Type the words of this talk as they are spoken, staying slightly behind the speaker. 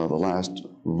the last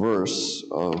verse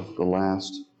of the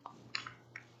last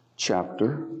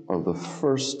chapter of the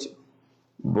first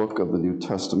book of the New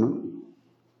Testament.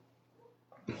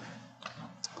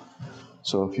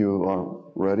 So if you are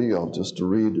ready, I'll just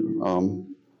read a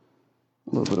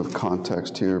little bit of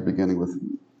context here, beginning with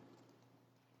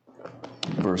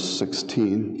verse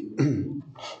 16.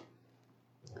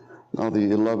 Now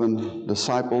the 11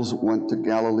 disciples went to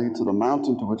Galilee, to the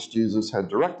mountain to which Jesus had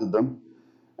directed them.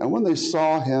 And when they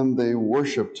saw him, they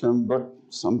worshipped him, but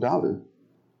some doubted.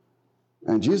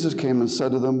 And Jesus came and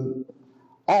said to them,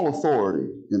 "All authority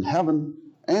in heaven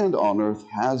and on earth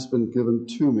has been given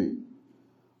to me.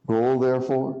 Go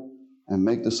therefore and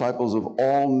make disciples of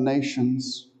all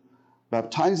nations,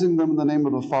 baptizing them in the name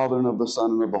of the Father and of the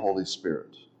Son and of the Holy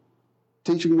Spirit,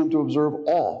 teaching them to observe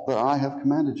all that I have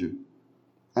commanded you.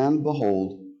 And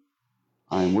behold,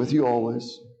 I am with you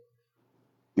always,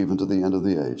 even to the end of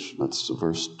the age." That's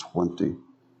verse 20.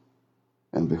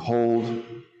 And behold,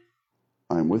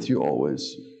 I am with you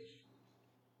always,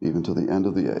 even to the end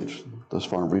of the age. Thus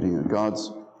far, I'm reading in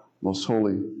God's most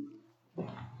holy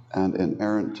and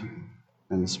inerrant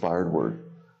and inspired word.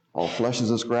 All flesh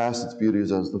is as grass, its beauty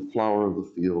is as the flower of the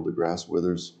field. The grass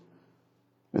withers,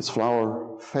 its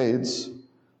flower fades.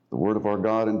 The word of our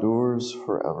God endures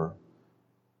forever.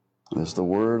 This is the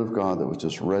word of God that was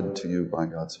just read to you. By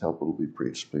God's help, it will be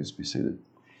preached. Please be seated.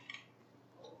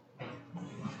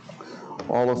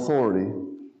 All authority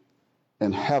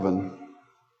in heaven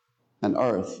and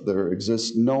earth. There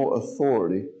exists no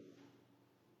authority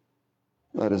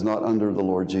that is not under the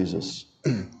Lord Jesus.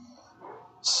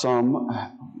 Some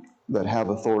that have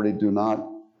authority do not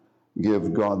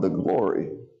give God the glory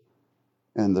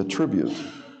and the tribute,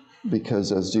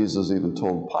 because as Jesus even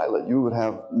told Pilate, you would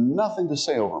have nothing to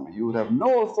say over me. You would have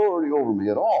no authority over me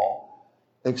at all,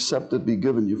 except it be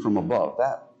given you from above.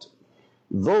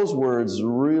 Those words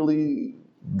really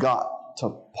got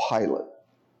to Pilate.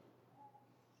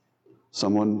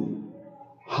 Someone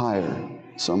higher,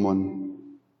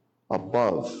 someone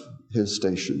above his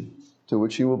station, to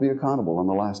which he will be accountable on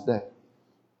the last day.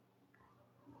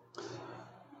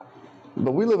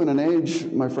 But we live in an age,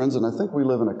 my friends, and I think we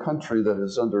live in a country that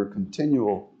is under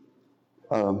continual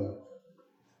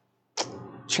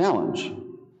challenge.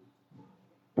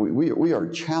 We are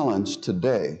challenged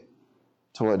today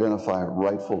to identify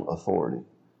rightful authority.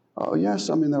 Yes,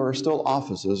 I mean, there are still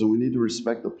offices, and we need to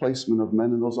respect the placement of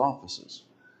men in those offices.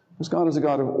 Because God is a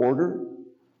God of order,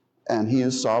 and He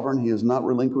is sovereign. He has not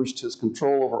relinquished His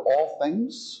control over all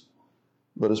things,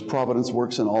 but His providence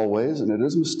works in all ways, and it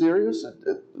is mysterious.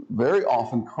 It very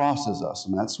often crosses us,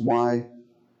 and that's why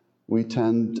we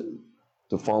tend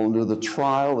to fall under the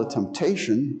trial, the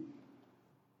temptation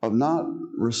of not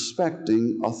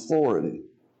respecting authority.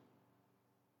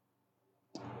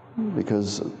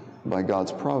 Because by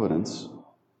God's providence,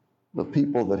 the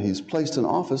people that He's placed in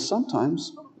office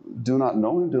sometimes do not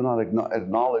know Him, do not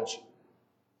acknowledge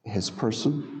His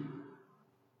person,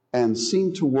 and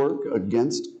seem to work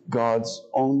against God's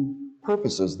own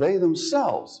purposes. They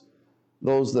themselves,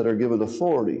 those that are given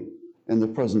authority in the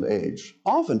present age,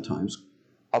 oftentimes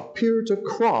appear to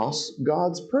cross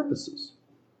God's purposes.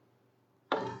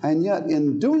 And yet,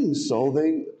 in doing so,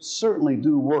 they certainly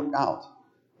do work out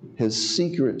His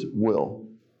secret will.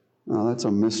 Now, that's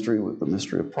a mystery, with the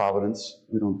mystery of providence.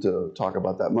 We don't talk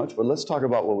about that much, but let's talk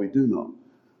about what we do know.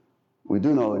 We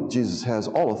do know that Jesus has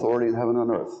all authority in heaven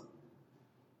and on earth.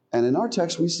 And in our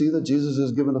text, we see that Jesus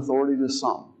has given authority to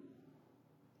some.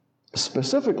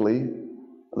 Specifically,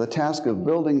 the task of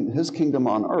building His kingdom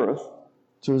on earth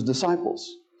to His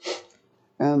disciples.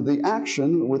 And the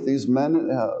action with these men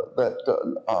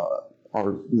that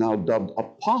are now dubbed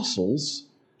apostles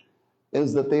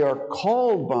is that they are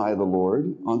called by the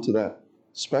Lord onto that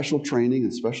special training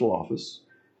and special office.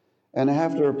 And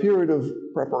after a period of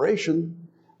preparation,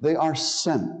 they are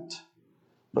sent.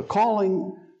 The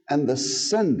calling and the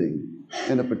sending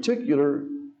in a particular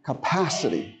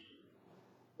capacity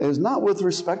is not with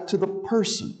respect to the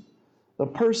person. The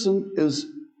person is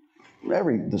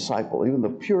every disciple, even the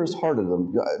purest heart of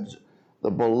them, the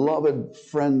beloved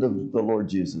friend of the Lord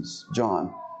Jesus,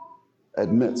 John,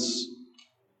 admits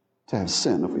to have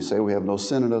sin. If we say we have no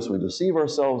sin in us, we deceive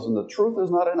ourselves and the truth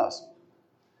is not in us.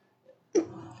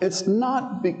 It's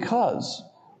not because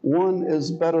one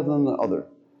is better than the other,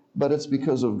 but it's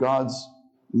because of God's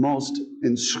most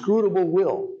inscrutable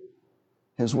will.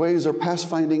 His ways are past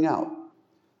finding out,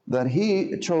 that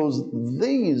He chose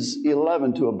these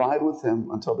 11 to abide with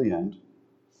Him until the end.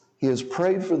 He has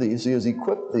prayed for these, He has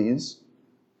equipped these,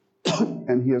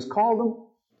 and He has called them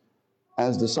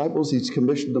as disciples. He's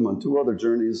commissioned them on 2 other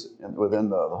journeys within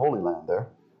the Holy Land there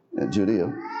in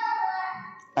Judea.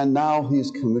 And now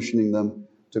he's commissioning them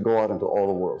to go out into all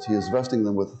the world. He is vesting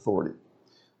them with authority.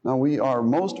 Now we are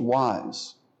most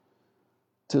wise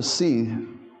to see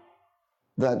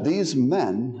that these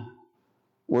men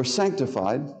were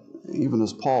sanctified, even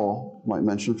as Paul might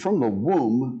mention, from the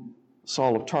womb.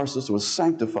 Saul of Tarsus was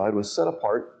sanctified, was set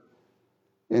apart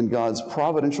in God's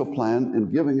providential plan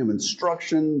in giving him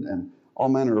instruction and all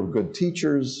manner of good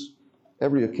teachers,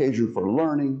 every occasion for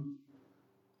learning.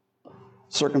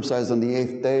 Circumcised on the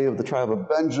 8th day, of the tribe of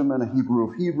Benjamin, a Hebrew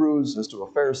of Hebrews, as to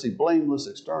a Pharisee, blameless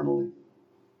externally.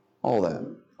 All that,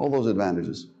 all those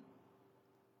advantages.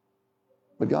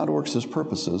 But God works his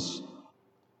purposes,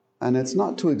 and it's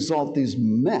not to exalt these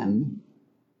men,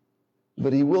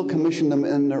 but he will commission them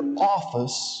in their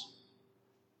office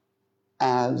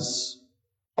as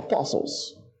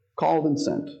apostles, called and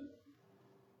sent.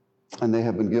 And they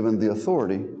have been given the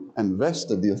authority and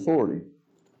vested the authority,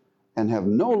 and have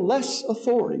no less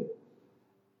authority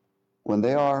when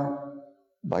they are,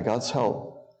 by God's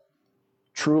help,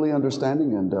 truly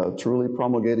understanding and truly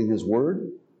promulgating his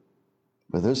word.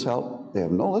 With his help, they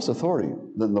have no less authority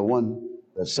than the one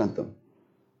that sent them.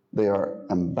 They are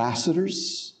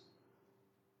ambassadors,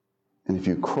 and if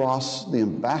you cross the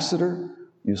ambassador,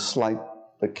 you slight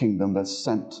the kingdom that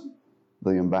sent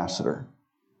the ambassador.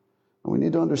 And we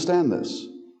need to understand this,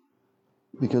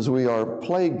 because we are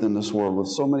plagued in this world with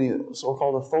so many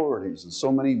so-called authorities and so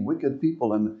many wicked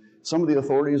people, and some of the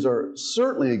authorities are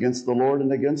certainly against the Lord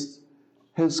and against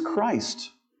his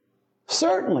Christ.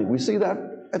 Certainly, we see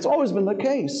that. It's always been the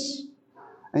case.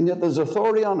 And yet there's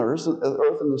authority on earth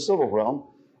in the civil realm,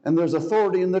 and there's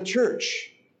authority in the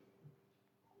church.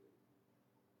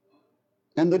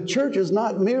 And the church is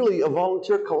not merely a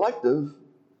volunteer collective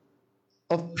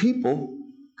of people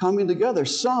coming together.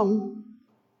 Some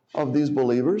of these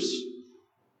believers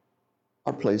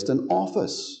are placed in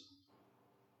office.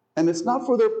 And it's not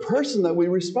for their person that we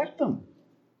respect them.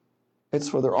 It's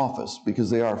for their office, because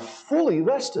they are fully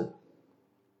vested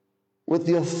with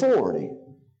the authority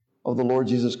of the Lord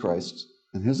Jesus Christ,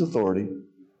 and his authority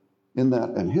in that,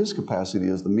 and his capacity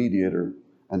as the mediator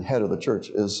and head of the church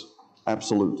is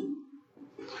absolute.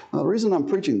 Now, the reason I'm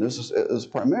preaching this is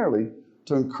primarily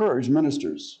to encourage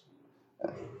ministers.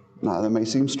 Now, that may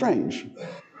seem strange,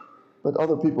 but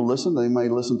other people listen. They may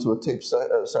listen to a tape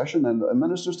session, and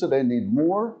ministers today need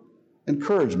more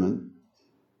encouragement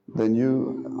than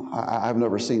you. I've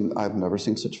never seen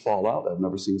such fallout. I've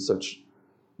never seen such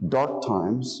dark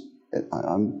times.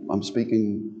 I'm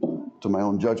speaking to my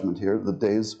own judgment here. The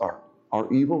days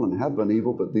are evil and have been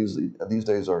evil, but these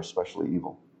days are especially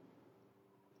evil.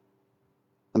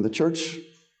 And the church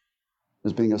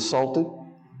is being assaulted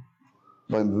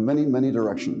by many, many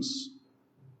directions.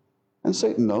 And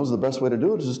Satan knows the best way to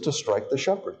do it is to strike the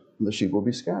shepherd, and the sheep will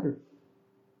be scattered.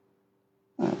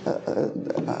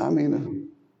 I mean,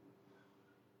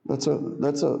 that's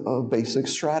a basic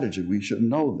strategy. We should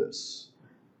know this.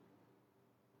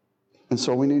 And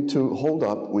so we need to hold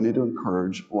up, we need to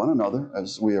encourage one another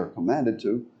as we are commanded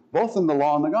to, both in the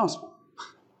law and the gospel.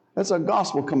 That's a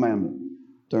gospel commandment,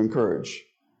 to encourage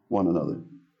one another.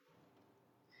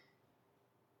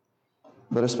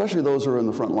 But especially those who are in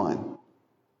the front line.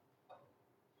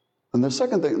 And the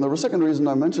second reason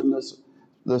I mentioned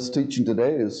this teaching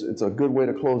today is it's a good way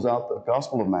to close out the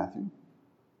Gospel of Matthew,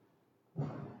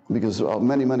 because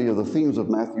many of the themes of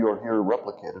Matthew are here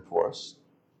replicated for us.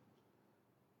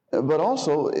 But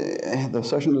also, the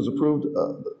session has approved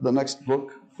the next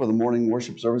book for the morning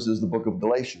worship service is the book of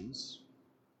Galatians.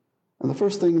 And the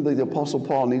first thing that the Apostle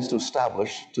Paul needs to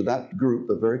establish to that group,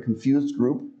 a very confused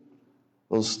group,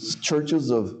 those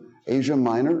churches of Asia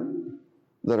Minor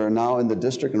that are now in the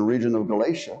district and region of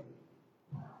Galatia,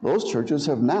 those churches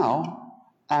have now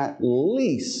at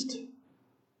least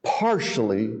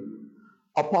partially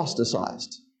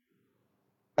apostatized.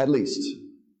 At least,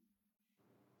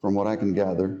 from what I can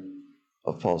gather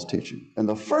of Paul's teaching. And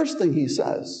the first thing he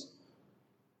says,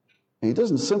 he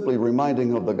doesn't simply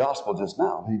reminding of the gospel just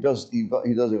now. He does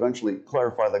eventually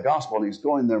clarify the gospel, and he's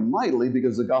going there mightily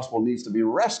because the gospel needs to be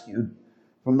rescued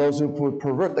from those who would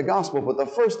pervert the gospel. But the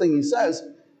first thing he says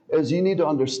is, you need to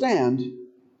understand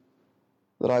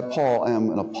that I, Paul, am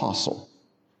an apostle.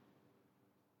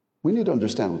 We need to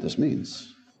understand what this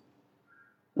means.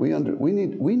 We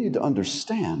need to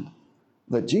understand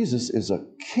that Jesus is a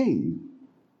king,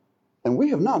 and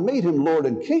we have not made him Lord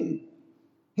and King.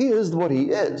 He is what he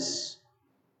is.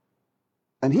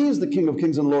 And he is the King of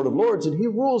Kings and Lord of Lords, and he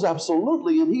rules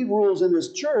absolutely, and he rules in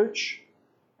his church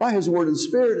by his word and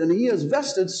spirit, and he has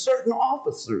vested certain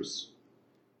officers.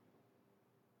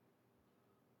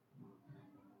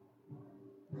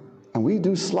 And we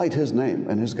do slight his name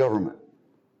and his government.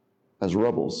 as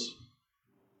rebels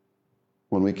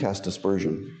when we cast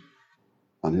dispersion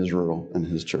on his rule and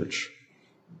his church.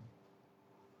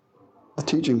 The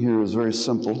teaching here is very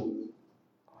simple,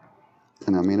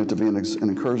 and I mean it to be an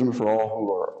encouragement for all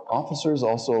who are officers,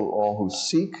 also all who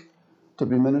seek to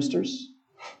be ministers,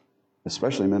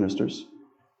 especially ministers.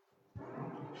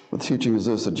 The teaching is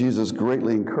this, that Jesus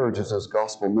greatly encourages his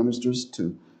gospel ministers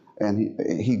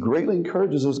he greatly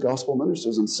encourages his gospel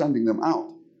ministers in sending them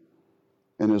out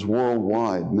in his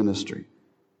worldwide ministry,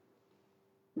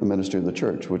 the ministry of the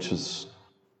church, which is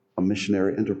a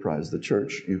missionary enterprise. The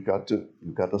church, you've got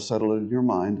to settle it in your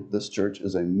mind, this church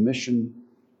is a mission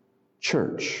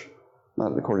church,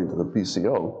 not according to the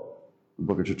PCO, the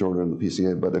Book of Church Order and the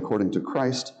PCA, but according to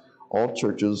Christ, all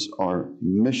churches are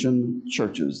mission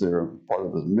churches. They're part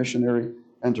of the missionary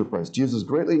enterprise. Jesus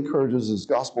greatly encourages his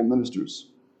gospel ministers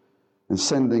in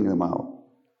sending them out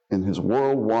in his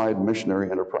worldwide missionary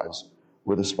enterprise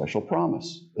with a special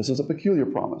promise. This is a peculiar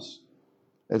promise.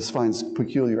 It finds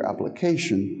peculiar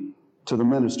application to the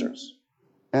ministers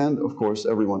and, of course,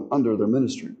 everyone under their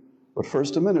ministry. But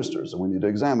first to ministers, and we need to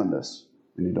examine this.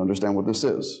 We need to understand what this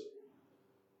is.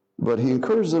 But he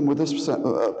encourages them with this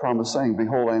promise, saying,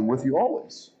 behold, I am with you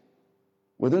always.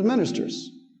 With his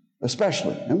ministers,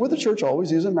 especially. And with the church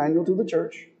always. He's Immanuel to the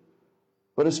church.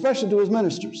 But especially to his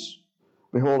ministers.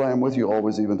 Behold, I am with you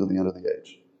always, even to the end of the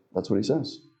age. That's what he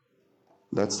says.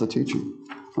 That's the teaching.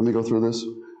 Let me go through this.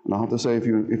 And I'll have to say, if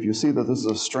you see that this is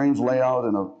a strange layout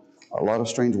and a lot of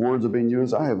strange words are being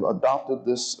used, I have adopted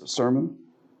this sermon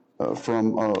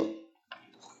from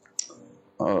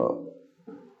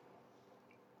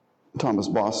Thomas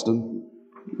Boston.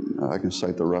 I can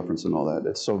cite the reference and all that.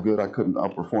 It's so good I couldn't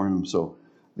outperform him. So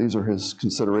these are his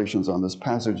considerations on this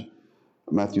passage,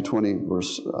 Matthew 20,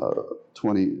 verse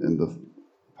 20 in the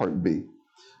part B.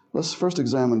 Let's first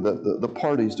examine the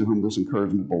parties to whom this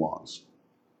encouragement belongs.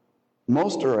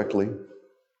 Most directly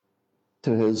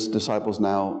to his disciples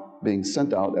now being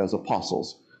sent out as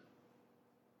apostles.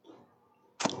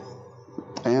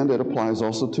 And it applies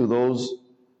also to those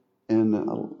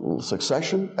in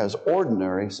succession as in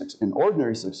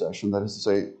ordinary succession, that is to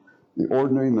say, the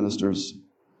ordinary ministers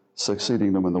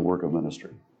succeeding them in the work of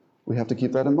ministry. We have to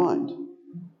keep that in mind.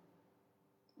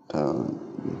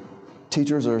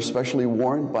 Teachers are especially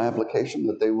warned by application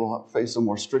that they will face a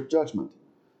more strict judgment.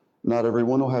 Not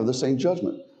everyone will have the same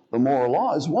judgment. The moral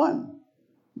law is one,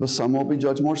 but some will be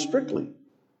judged more strictly.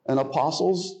 And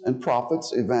apostles and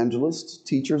prophets, evangelists,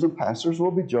 teachers and pastors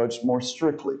will be judged more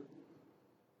strictly.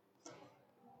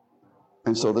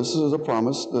 And so this is a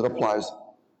promise that applies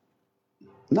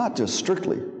not just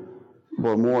strictly,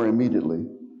 but more immediately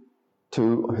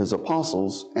to his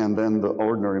apostles and then the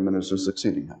ordinary ministers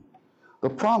succeeding him. The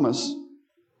promise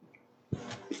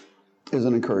is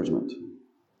an encouragement.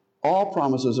 All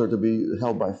promises are to be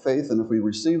held by faith, and if we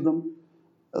receive them,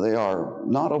 they are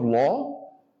not of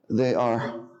law, they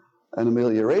are an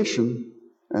amelioration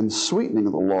and sweetening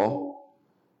of the law.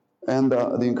 And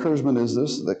the encouragement is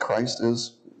this, that Christ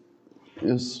is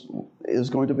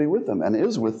going to be with them and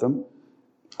is with them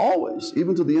always,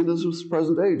 even to the end of this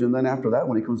present age. And then after that,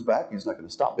 when he comes back, he's not going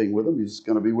to stop being with them. He's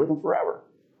going to be with them forever.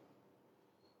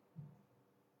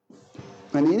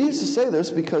 And he needs to say this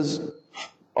because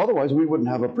otherwise we wouldn't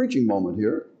have a preaching moment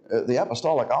here. The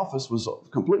apostolic office was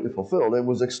completely fulfilled. It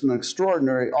was an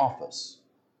extraordinary office.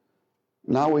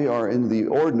 Now we are in the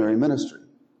ordinary ministry.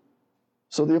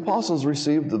 So the apostles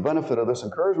received the benefit of this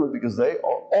encouragement because they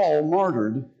are all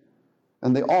martyred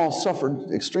and they all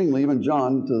suffered extremely, even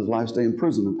John to his last day in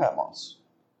prison in Patmos.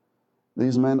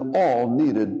 These men all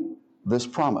needed this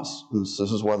promise. And this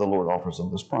is why the Lord offers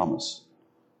them this promise.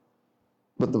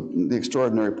 But the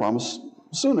extraordinary promise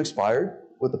soon expired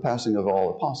with the passing of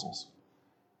all apostles.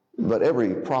 But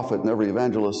every prophet and every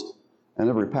evangelist and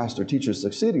every pastor, teacher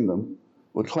succeeding them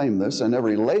would claim this, and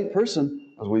every lay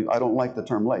person, I don't like the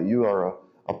term lay, you are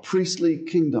a priestly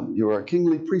kingdom, you are a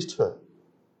kingly priesthood.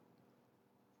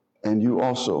 And you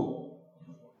also,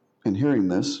 in hearing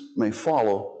this, may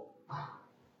follow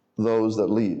those that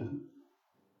lead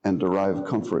and derive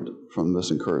comfort from this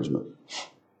encouragement.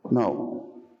 Now,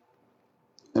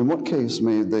 in what case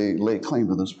may they lay claim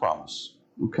to this promise?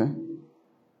 Okay?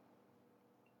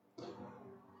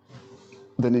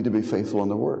 They need to be faithful in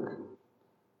their work.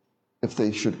 If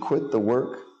they should quit the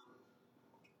work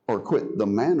or quit the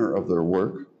manner of their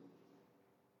work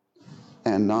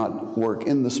and not work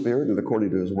in the Spirit and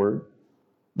according to His Word,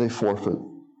 they forfeit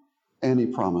any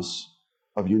promise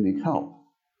of unique help.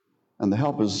 And the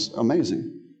help is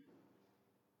amazing.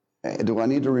 Do I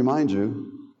need to remind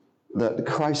you that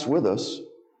Christ with us,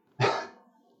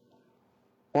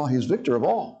 well, He's victor of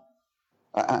all.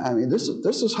 I mean, this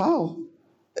is how.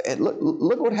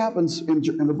 Look what happens in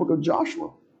the book of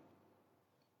Joshua.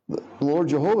 The Lord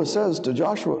Jehovah says to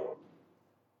Joshua,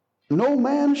 no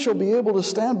man shall be able to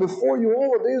stand before you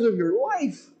all the days of your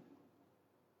life.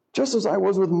 Just as I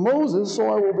was with Moses, so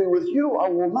I will be with you. I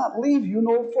will not leave you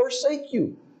nor forsake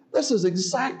you. This is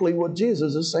exactly what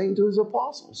Jesus is saying to his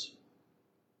apostles.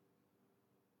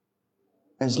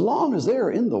 As long as they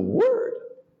are in the Word,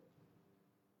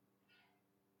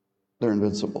 they're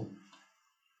invincible.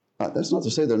 That's not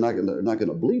to say they're not going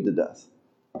to bleed to death.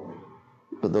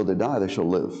 But though they die, they shall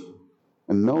live.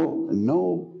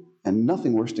 And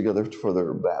nothing works together for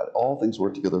their bad. All things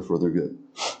work together for their good.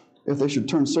 If they should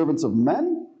turn servants of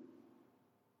men,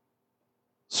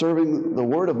 serving the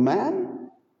word of man,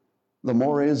 the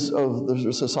mores of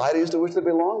the societies to which they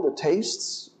belong, the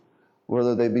tastes,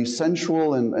 whether they be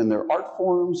sensual in their art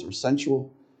forms or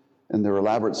sensual in their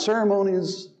elaborate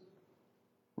ceremonies,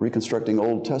 reconstructing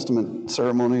Old Testament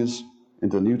ceremonies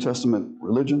into New Testament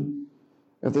religion.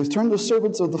 If they turn the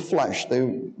servants of the flesh,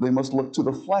 they must look to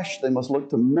the flesh, they must look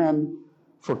to men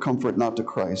for comfort, not to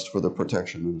Christ for their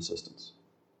protection and assistance.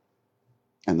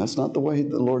 And that's not the way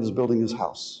the Lord is building his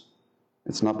house.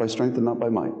 It's not by strength and not by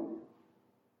might,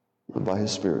 but by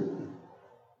his Spirit.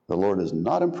 The Lord is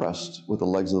not impressed with the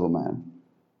legs of a man.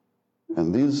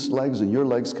 And these legs and your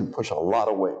legs can push a lot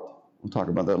of weight. We'll talk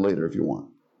about that later if you want.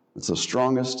 It's the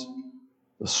strongest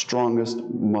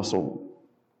muscle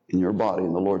in your body.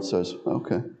 And the Lord says,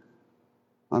 okay,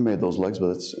 I made those legs,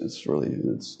 but this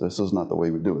is not the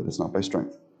way we do it. It's not by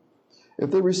strength.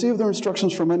 If they receive their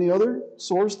instructions from any other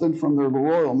source than from their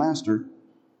royal master,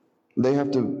 they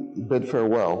have to bid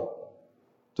farewell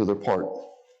to their part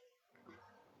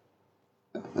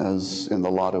as in the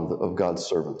lot of God's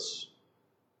servants.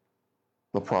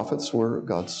 The prophets were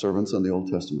God's servants in the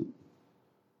Old Testament.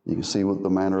 You can see what the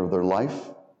manner of their life.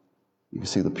 You can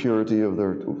see the purity of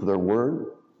their word.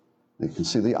 You can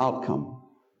see the outcome.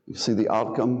 You can see the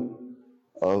outcome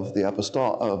of the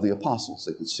apostles.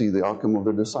 They can see the outcome of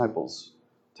their disciples,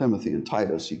 Timothy and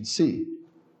Titus. You can see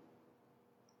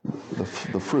the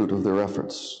fruit of their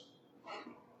efforts.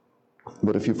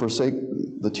 But if you forsake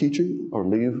the teaching or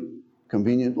leave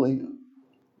conveniently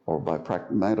or by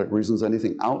pragmatic reasons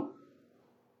anything out,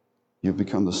 you've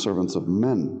become the servants of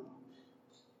men.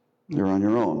 You're on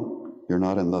your own. You're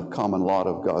not in the common lot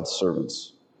of God's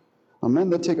servants. Now, men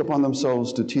that take upon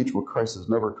themselves to teach what Christ has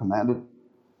never commanded,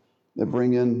 they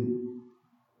bring in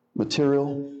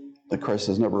material that Christ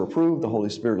has never approved. The Holy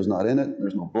Spirit is not in it.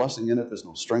 There's no blessing in it. There's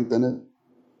no strength in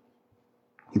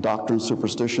it. Doctrine,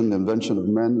 superstition, the invention of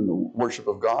men, and the worship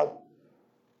of God.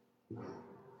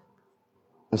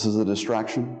 This is a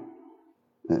distraction,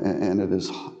 and it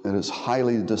is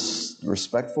highly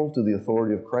disrespectful to the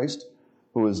authority of Christ,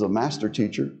 who is the master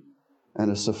teacher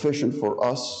and is sufficient for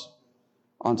us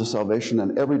unto salvation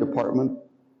in every department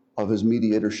of his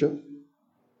mediatorship.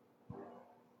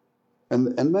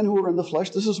 And men who are in the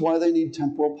flesh, this is why they need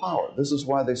temporal power. This is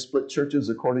why they split churches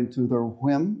according to their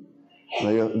whim.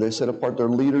 They set apart their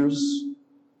leaders.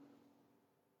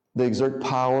 They exert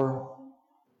power.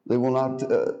 They will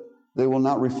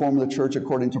not reform the church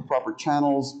according to proper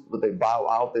channels, but they bow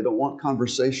out. They don't want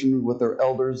conversation with their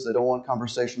elders. They don't want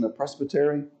conversation at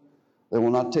presbytery. They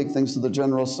will not take things to the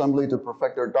General Assembly to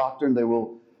perfect their doctrine. They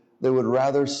would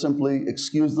rather simply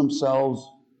excuse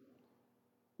themselves,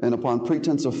 and upon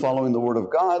pretense of following the Word of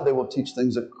God, they will teach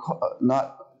things that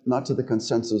not to the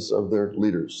consensus of their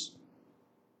leaders.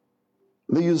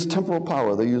 They use temporal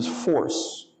power. They use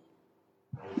force.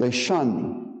 They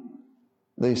shun.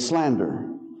 They slander.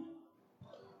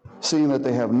 Seeing that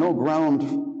they have no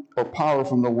ground or power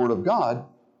from the Word of God,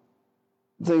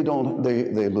 they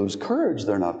lose courage.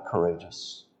 They're not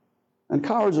courageous. And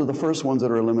cowards are the first ones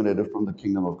that are eliminated from the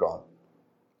kingdom of God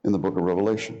in the book of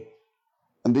Revelation.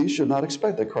 And these should not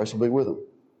expect that Christ will be with them.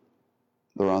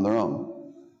 They're on their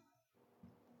own.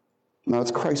 Now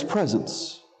it's Christ's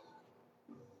presence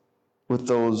with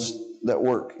those that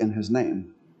work in his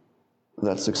name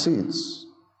that succeeds.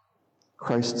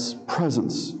 Christ's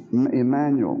presence,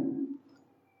 Immanuel.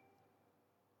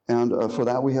 And for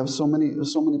that we have so many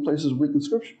places we read in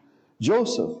Scripture.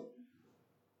 Joseph,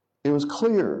 it was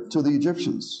clear to the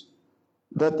Egyptians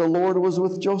that the Lord was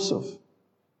with Joseph.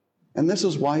 And this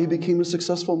is why he became a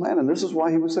successful man. And this is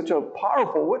why he was such a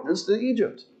powerful witness to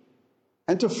Egypt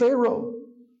and to Pharaoh.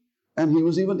 And he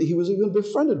was even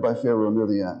befriended by Pharaoh near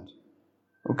the end.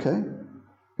 Okay?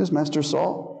 His master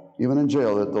saw, even in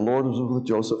jail, that the Lord was with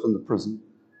Joseph in the prison.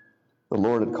 The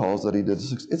Lord had caused that he did.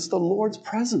 It's the Lord's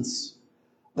presence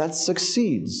that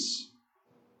succeeds.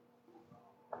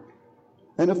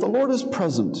 And if the Lord is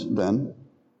present, then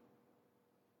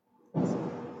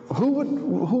Who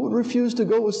would refuse to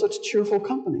go with such cheerful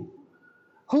company?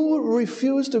 Who would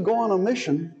refuse to go on a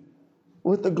mission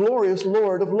with the glorious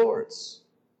Lord of Lords?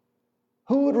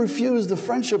 Who would refuse the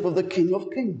friendship of the King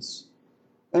of Kings,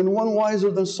 and one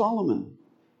wiser than Solomon,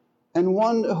 and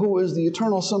one who is the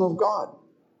eternal Son of God?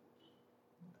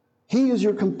 He is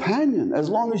your companion as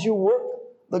long as you work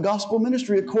the gospel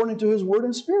ministry according to His word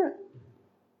and spirit.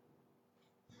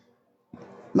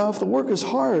 Now, if the work is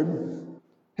hard,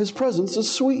 His presence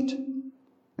is sweet,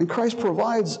 and Christ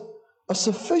provides a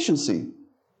sufficiency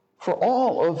for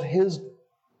all of His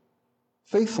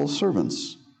faithful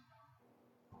servants.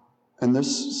 And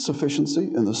this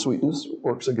sufficiency and the sweetness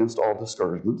works against all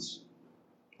discouragements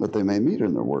that they may meet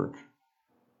in their work.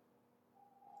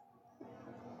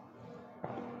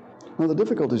 Now, the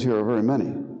difficulties here are very many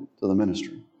to the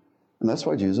ministry. And that's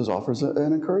why Jesus offers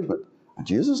an encouragement.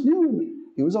 Jesus knew him.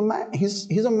 He was a man.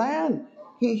 He's a man.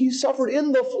 He suffered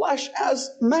in the flesh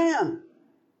as man.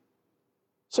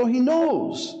 So He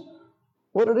knows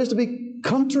what it is to be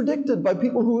contradicted by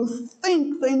people who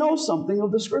think they know something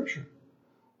of the Scripture,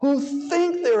 who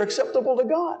think they're acceptable to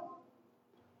God,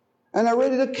 and are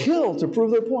ready to kill to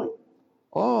prove their point.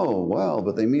 Oh, well,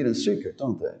 but they meet in secret,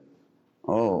 don't they?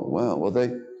 Oh, well,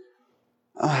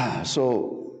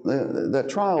 that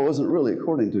trial wasn't really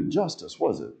according to justice,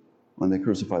 was it, when they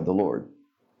crucified the Lord?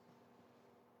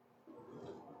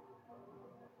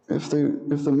 If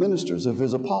the ministers, if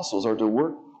His apostles are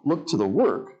to look to the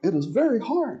work, it is very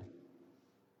hard.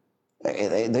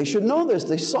 They should know this.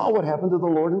 They saw what happened to the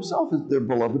Lord Himself, their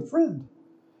beloved friend.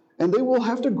 And they will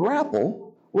have to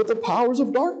grapple with the powers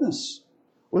of darkness,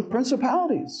 with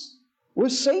principalities,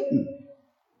 with Satan.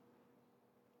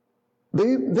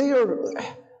 They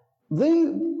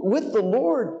with the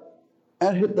Lord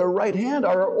at their right hand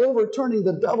are overturning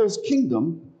the devil's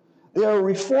kingdom. They are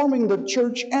reforming the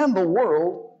church and the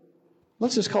world.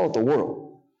 Let's just call it the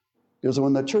world. Because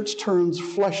when the church turns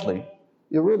fleshly,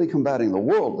 you're really combating the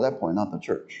world at that point, not the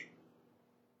church.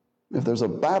 If there's a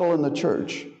battle in the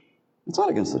church, it's not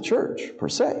against the church per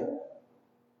se.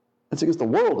 It's against the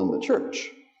world and the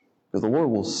church. Because the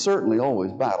world will certainly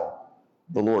always battle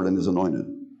the Lord and His anointed.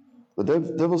 The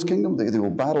devil's kingdom, they will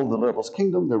battle the devil's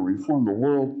kingdom. They will reform the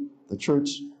world, the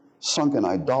church, sunk in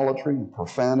idolatry and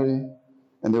profanity.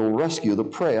 And they will rescue the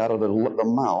prey out of the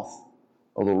mouth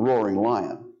of the roaring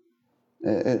lion.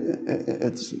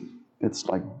 It's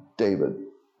like David,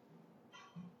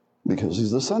 because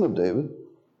he's the son of David,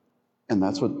 and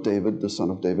that's what David, the son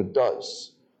of David,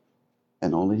 does.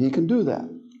 And only he can do that.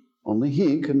 Only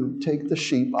he can take the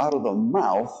sheep out of the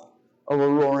mouth of a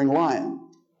roaring lion.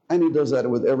 And he does that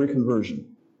with every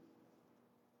conversion.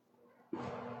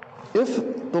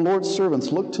 If the Lord's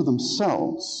servants look to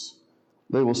themselves,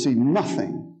 they will see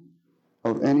nothing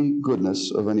of any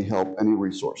goodness, of any help, any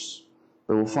resource.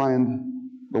 They will find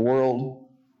the world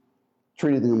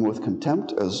treating them with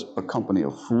contempt as a company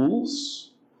of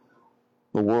fools.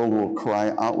 The world will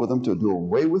cry out with them to do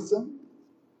away with them.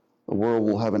 The world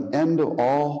will have an end of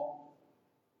all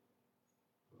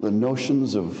the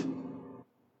notions of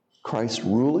Christ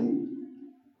ruling.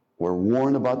 We're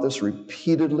warned about this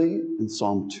repeatedly in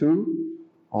Psalm 2,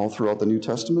 all throughout the New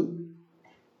Testament.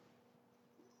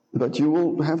 But you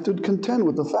will have to contend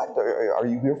with the fact, are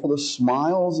you here for the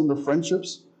smiles and the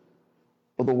friendships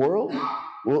of the world?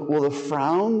 Will the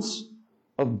frowns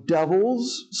of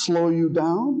devils slow you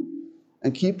down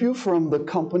and keep you from the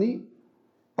company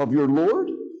of your Lord?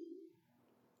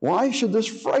 Why should this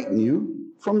frighten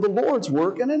you from the Lord's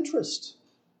work and interest?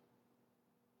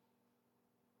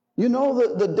 You know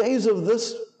that the days of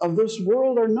this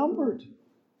world are numbered.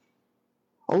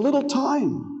 A little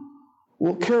time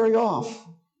will carry off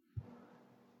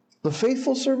the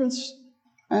faithful servants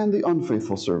and the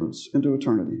unfaithful servants into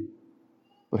eternity.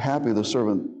 But happy the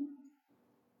servant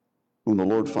whom the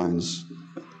Lord finds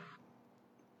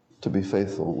to be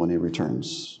faithful when He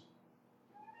returns.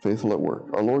 Faithful at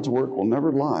work. Our Lord's work will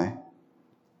never lie.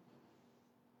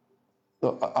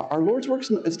 Our Lord's work,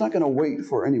 it's not going to wait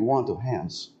for any want of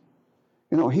hands.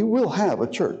 You know, He will have a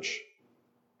church.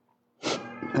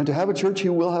 And to have a church, He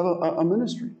will have a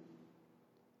ministry.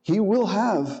 He will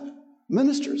have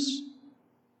ministers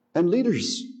and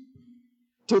leaders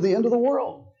to the end of the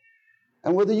world.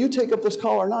 And whether you take up this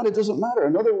call or not, it doesn't matter.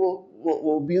 Another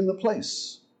will be in the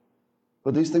place.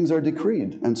 But these things are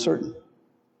decreed and certain.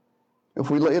 If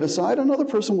we lay it aside, another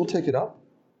person will take it up.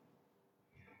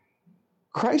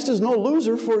 Christ is no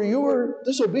loser for your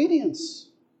disobedience.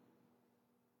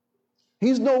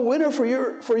 He's no winner for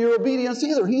your obedience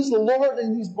either. He's the Lord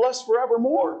and He's blessed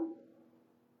forevermore.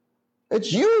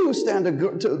 It's you who stand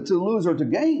to lose or to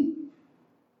gain.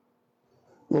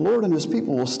 The Lord and his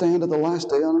people will stand at the last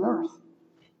day on earth.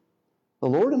 The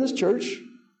Lord and his church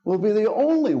will be the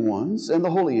only ones, and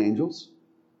the holy angels,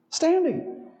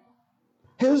 standing.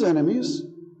 His enemies,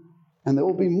 and there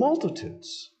will be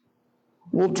multitudes,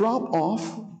 will drop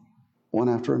off one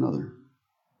after another.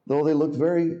 Though they look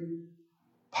very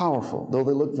powerful, though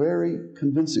they look very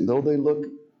convincing, though they look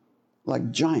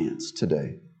like giants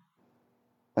today,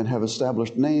 and have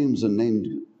established names and named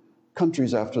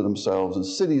countries after themselves, and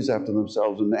cities after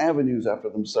themselves, and avenues after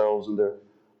themselves, and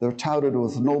they're touted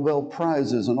with Nobel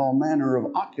Prizes and all manner of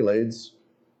accolades,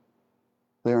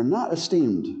 they are not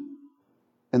esteemed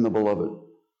in the beloved.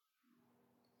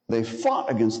 They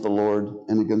fought against the Lord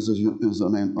and against his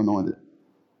anointed.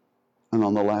 And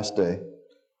on the last day,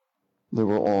 they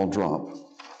will all drop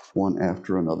one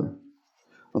after another.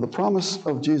 Now, the promise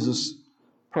of Jesus'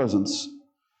 presence,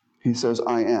 he says,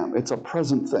 I am. It's a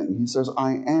present thing. He says,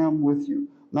 I am with you.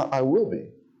 Not I will be.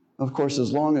 Of course,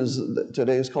 as long as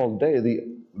today is called day,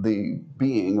 the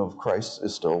being of Christ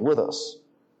is still with us.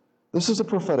 This is a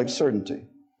prophetic certainty.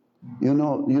 You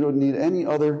know, you don't need any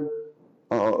other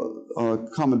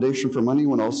commendation from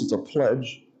anyone else. It's a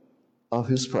pledge of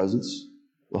his presence,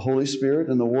 the Holy Spirit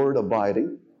and the Word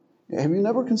abiding. Have you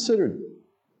never considered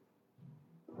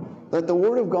that the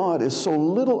Word of God is so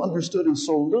little understood and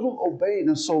so little obeyed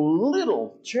and so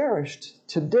little cherished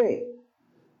today?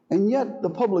 And yet the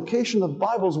publication of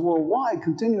Bibles worldwide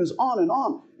continues on and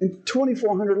on in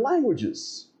 2,400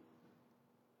 languages.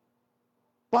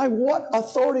 By what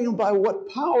authority and by what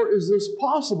power is this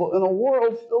possible in a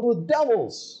world filled with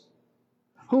devils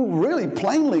who really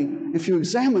plainly, if you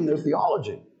examine their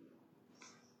theology,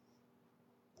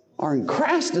 are in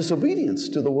crass disobedience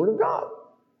to the Word of God?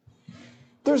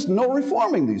 There's no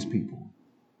reforming these people.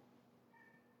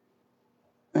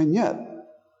 And yet,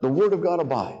 the Word of God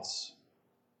abides.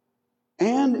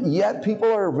 And yet,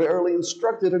 people are verily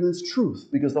instructed in its truth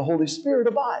because the Holy Spirit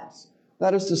abides.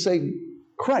 That is to say,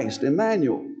 Christ,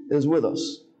 Immanuel, is with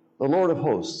us. The Lord of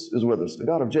hosts is with us. The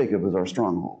God of Jacob is our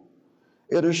stronghold.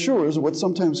 It assures what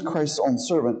sometimes Christ's own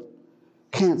servant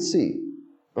can't see.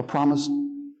 The promise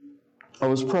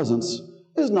of his presence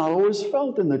is not always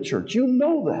felt in the church. You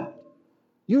know that.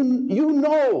 You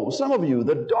know, some of you,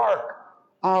 the dark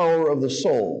hour of the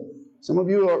soul. Some of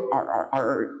you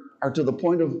are to the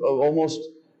point of almost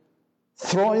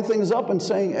throwing things up and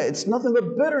saying, it's nothing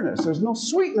but bitterness. There's no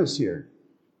sweetness here.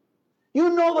 You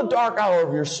know the dark hour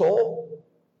of your soul.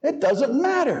 It doesn't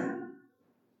matter.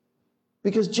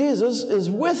 Because Jesus is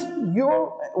with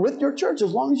your church.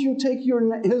 As long as you take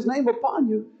his name upon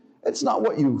you, it's not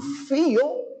what you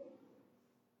feel.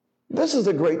 This is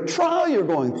a great trial you're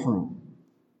going through.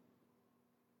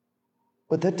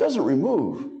 But that doesn't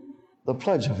remove the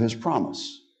pledge of his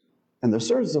promise. And the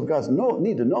servants of God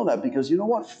need to know that, because you know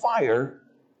what? Fire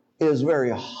is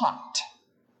very hot.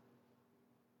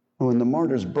 When the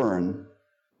martyrs burn,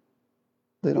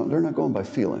 they're not going by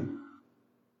feeling.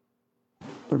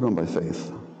 They're going by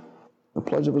faith. The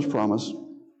pledge of his promise.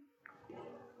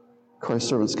 Christ's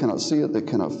servants cannot see it. They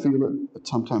cannot feel it. But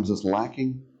sometimes it's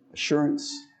lacking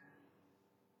assurance.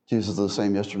 Jesus is the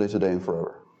same yesterday, today, and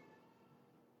forever.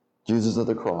 Jesus at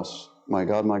the cross. My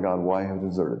God, why have you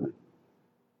deserted me?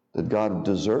 Did God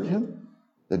desert him?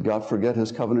 Did God forget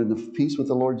his covenant of peace with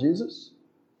the Lord Jesus?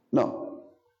 No.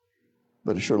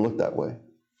 But it sure looked that way.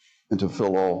 And to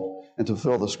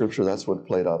fulfill the scripture, that's what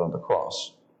played out on the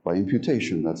cross. By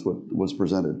imputation, that's what was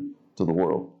presented to the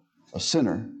world. A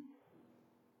sinner.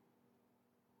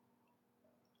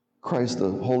 Christ,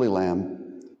 the Holy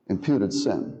Lamb, imputed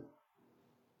sin.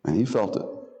 And he felt it.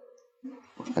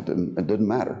 It didn't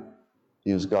matter.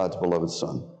 He was God's beloved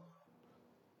Son.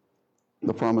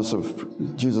 The promise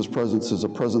of Jesus' presence is a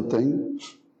present thing.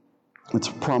 It's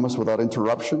a promise without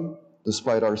interruption,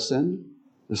 despite our sin,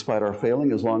 despite our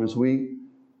failing, as long as we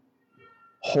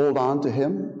hold on to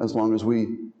him, as long as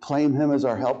we claim him as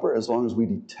our helper, as long as we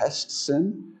detest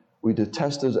sin, we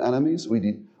detest his enemies,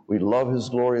 we love his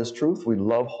glorious truth, we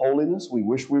love holiness, we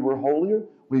wish we were holier,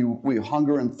 we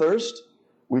hunger and thirst,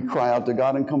 we cry out to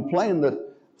God and complain that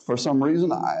for some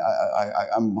reason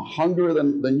I'm hungrier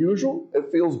than usual.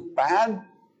 It feels bad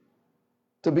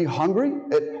to be hungry.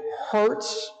 It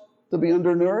hurts to be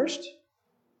undernourished.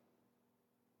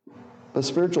 But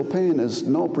spiritual pain is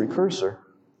no precursor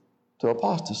to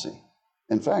apostasy.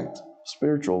 In fact,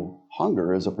 spiritual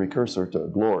hunger is a precursor to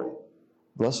glory.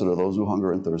 Blessed are those who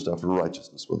hunger and thirst after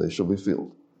righteousness, for they shall be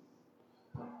filled.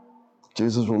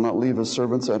 Jesus will not leave his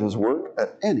servants at his work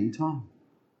at any time,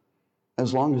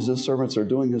 as long as his servants are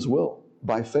doing his will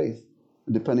by faith,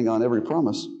 depending on every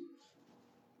promise.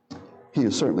 He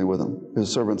is certainly with them. His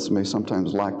servants may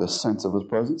sometimes lack the sense of his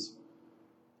presence,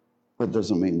 That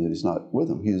doesn't mean that he's not with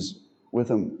him. He's with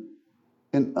him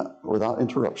without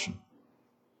interruption.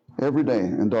 Every day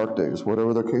in dark days,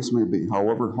 whatever their case may be,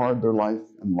 however hard their life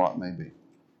and lot may be.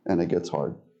 And it gets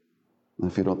hard.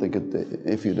 And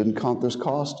if you didn't count this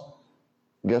cost,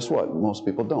 guess what? Most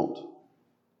people don't.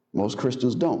 Most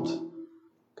Christians don't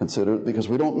consider it, because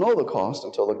we don't know the cost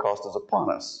until the cost is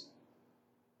upon us.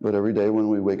 But every day when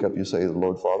we wake up, you say,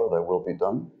 Lord Father, thy will be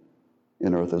done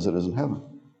in earth as it is in heaven,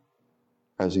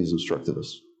 as he's instructed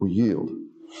us. We yield.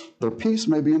 Their peace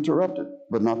may be interrupted,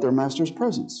 but not their master's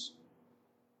presence.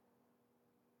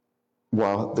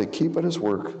 While they keep at his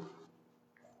work,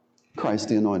 Christ,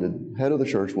 the anointed head of the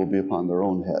church, will be upon their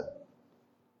own head.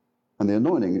 And the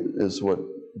anointing is what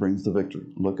brings the victory.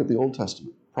 Look at the Old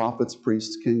Testament. Prophets,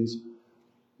 priests, kings,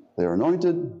 they are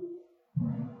anointed.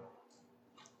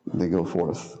 They go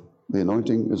forth. The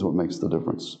anointing is what makes the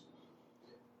difference.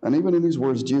 And even in these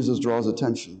words, Jesus draws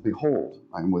attention. Behold,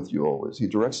 I am with you always. He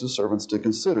directs his servants to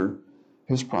consider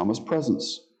his promised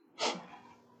presence.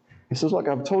 He says, look,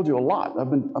 I've told you a lot.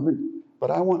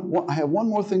 But I have one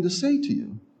more thing to say to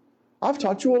you. I've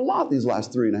taught you a lot these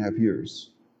last 3.5 years.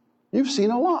 You've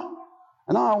seen a lot.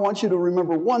 And now I want you to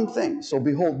remember one thing. So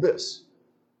behold this.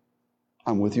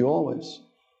 I'm with you always,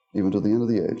 even to the end of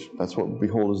the age. That's what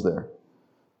behold is there.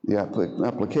 The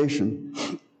application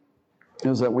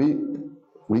is that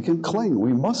we can cling.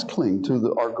 We must cling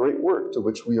to our great work to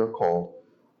which we are called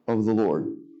of the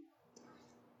Lord.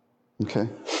 Okay?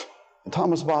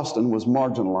 Thomas Boston was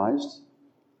marginalized.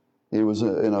 He was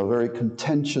in a very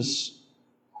contentious,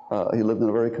 he lived in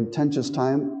a very contentious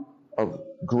time of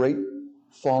great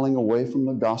falling away from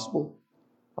the gospel,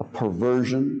 a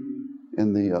perversion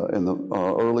in the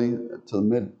early to the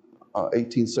mid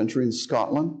 18th century in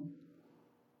Scotland.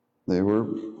 They were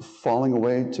falling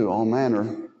away to all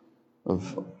manner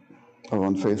of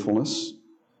unfaithfulness.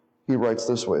 He writes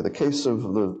this way: the case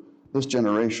of this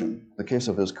generation, the case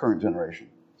of his current generation,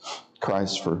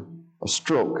 cries for a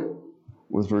stroke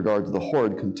with regard to the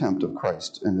horrid contempt of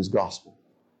Christ and his gospel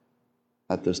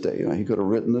at this day. He could have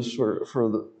written this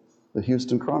for the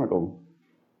Houston Chronicle.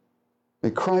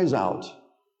 It cries out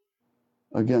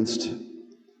against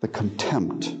the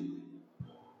contempt,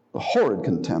 the horrid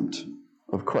contempt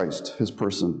of Christ, his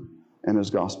person, and his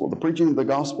gospel. The preaching of the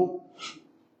gospel,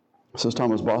 says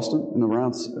Thomas Boston, in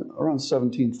around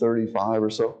 1735 or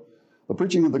so, the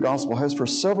preaching of the gospel has for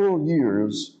several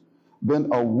years been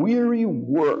a weary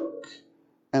work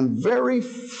and very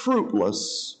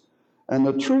fruitless. And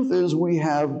the truth is, we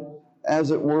have,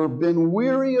 as it were, been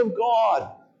weary of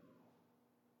God.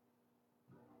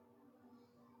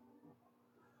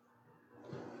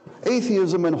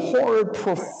 Atheism and horrid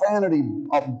profanity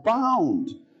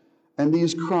abound, and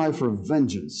these cry for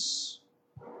vengeance.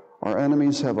 Our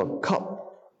enemies have a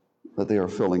cup that they are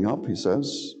filling up, he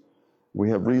says.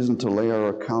 We have reason to lay our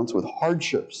accounts with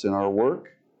hardships in our work.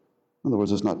 In other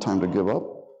words, it's not time to give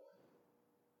up.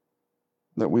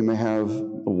 That we may have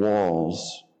the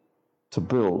walls to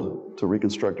build, to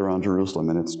reconstruct around Jerusalem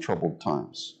in its troubled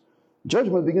times.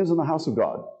 Judgment begins in the house of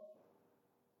God.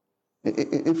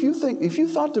 If you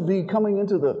thought to be coming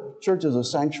into the church as a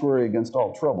sanctuary against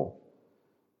all trouble,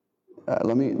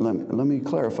 let me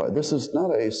clarify. This is not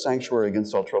a sanctuary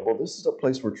against all trouble. This is a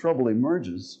place where trouble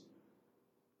emerges,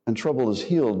 and trouble is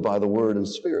healed by the word and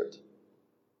spirit,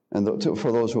 and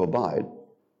for those who abide.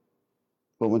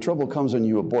 But when trouble comes and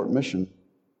you abort mission,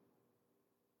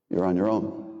 you're on your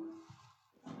own.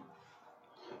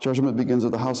 Judgment begins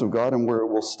at the house of God, and where it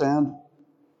will stand,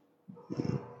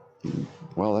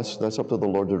 well, that's up to the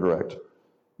Lord to direct.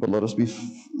 But let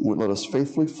us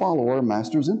faithfully follow our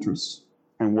Master's interests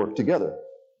and work together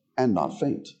and not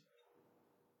faint.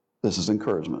 This is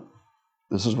encouragement.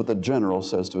 This is what the general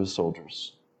says to his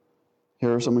soldiers.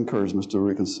 Here are some encouragements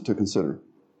to consider.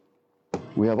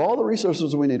 We have all the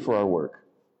resources we need for our work.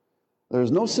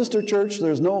 There's no sister church,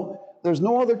 there's no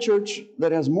other church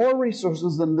that has more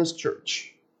resources than this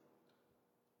church.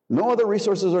 No other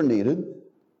resources are needed.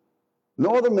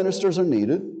 No other ministers are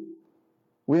needed.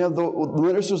 We have the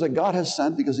ministers that God has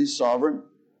sent because he's sovereign.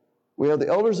 We have the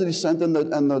elders that he sent and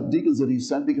the deacons that he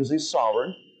sent because he's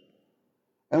sovereign.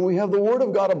 And we have the Word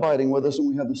of God abiding with us, and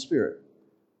we have the Spirit.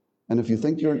 And if you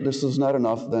think this is not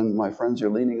enough, then, my friends, you're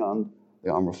leaning on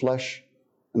the arm of flesh,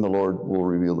 and the Lord will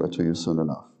reveal that to you soon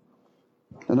enough.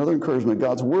 Another encouragement: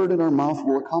 God's Word in our mouth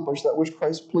will accomplish that which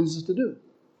Christ pleases to do.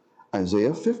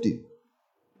 Isaiah 50.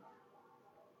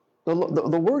 The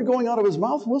word going out of his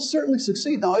mouth will certainly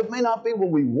succeed. Now, it may not be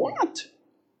what we want.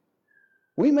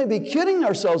 We may be kidding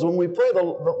ourselves when we pray, the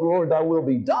Lord, thy will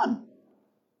be done.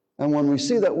 And when we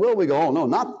see that will, we go, oh, no,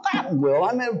 not that will.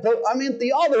 I meant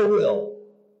the other will.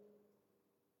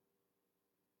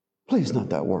 Please, not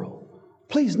that world.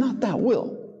 Please, not that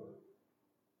will.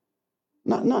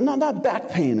 Not back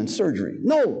pain and surgery.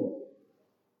 No.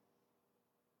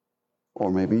 Or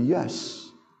maybe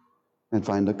yes, and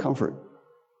find the comfort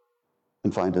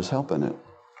and find His help in it,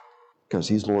 because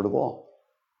He's Lord of all.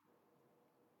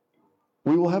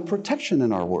 We will have protection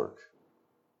in our work.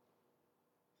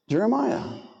 Jeremiah,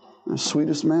 the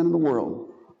sweetest man in the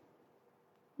world.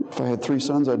 If I had 3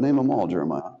 sons, I'd name them all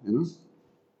Jeremiah, you know?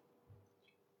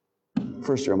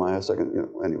 First Jeremiah, second, you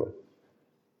know, anyway.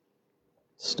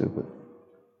 Stupid.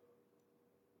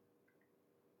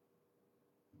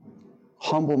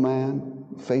 Humble man,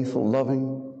 faithful,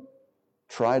 loving,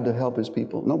 tried to help his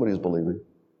people. Nobody's believing.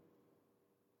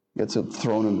 Gets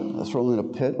thrown in a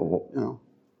pit, you know.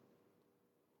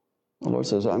 The Lord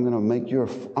says, I'm going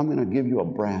to give you a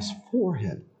brass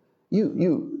forehead.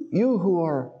 You who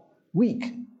are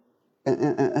weak,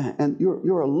 and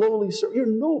you're a lowly servant. You're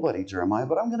nobody, Jeremiah,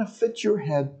 but I'm going to fit your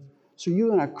head so you're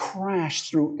going to crash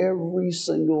through every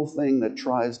single thing that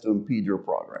tries to impede your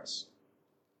progress.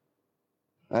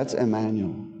 That's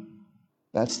Immanuel.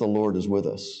 That's the Lord is with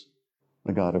us.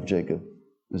 The God of Jacob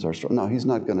is our strength. Now, He's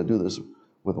not going to do this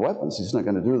with weapons. He's not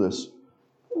going to do this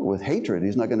with hatred.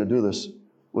 He's not going to do this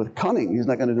with cunning. He's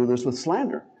not going to do this with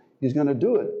slander. He's going to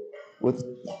do it with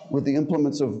the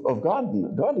implements of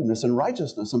godliness and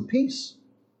righteousness and peace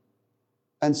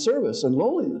and service and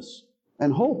lowliness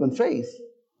and hope and faith.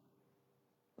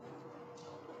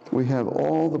 We have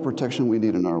all the protection we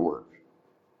need in our work.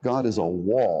 God is a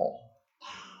wall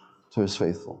to His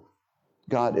faithful.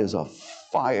 God is a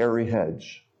fiery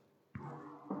hedge.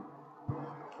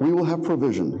 We will have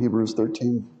provision. Hebrews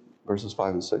 13, verses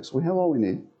 5 and 6. We have all we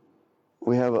need.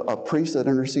 We have a priest that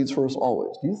intercedes for us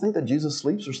always. Do you think that Jesus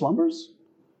sleeps or slumbers?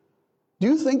 Do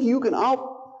you think you can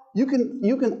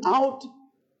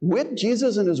outwit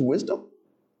Jesus in His wisdom?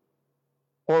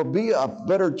 Or be a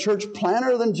better church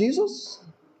planner than Jesus?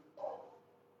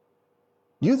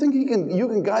 Do you think you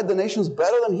can guide the nations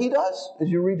better than He does as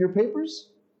you read your papers?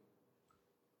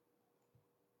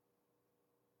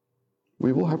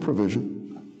 We will have provision.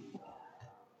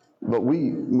 But we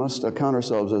must account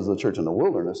ourselves as the church in the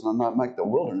wilderness and not make the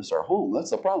wilderness our home. That's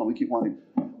the problem. We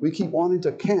keep wanting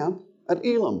to camp at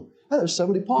Elim. Oh, there's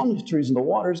 70 palm trees and the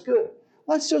water's good.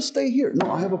 Let's just stay here.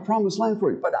 No, I have a promised land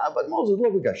for you. But Moses,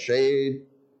 look, we got shade,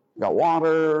 we got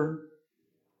water.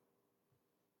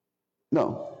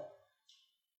 No.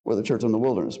 We're the church in the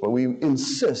wilderness. But we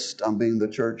insist on being the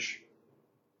church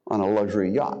on a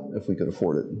luxury yacht, if we could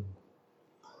afford it.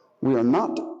 We are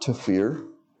not to fear.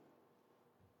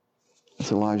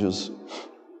 It's Elijah's,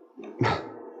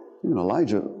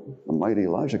 Elijah, the mighty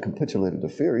Elijah, capitulated to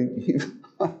fear.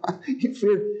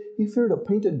 He feared a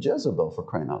painted Jezebel, for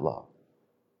crying out loud.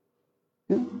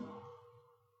 Yeah.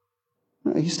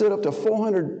 He stood up to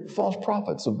 400 false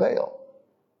prophets of Baal.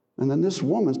 And then this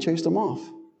woman chased them off.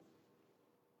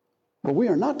 But we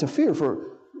are not to fear,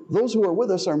 for those who are with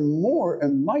us are more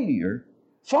and mightier,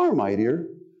 far mightier,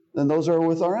 than those who are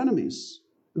with our enemies.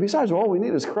 Besides, all we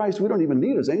need is Christ. We don't even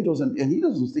need His angels, and He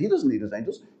doesn't need His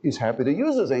angels. He's happy to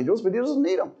use His angels, but He doesn't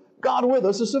need them. God with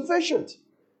us is sufficient.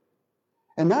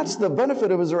 And that's the benefit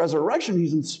of His resurrection.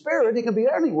 He's in spirit. He can be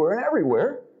anywhere and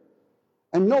everywhere.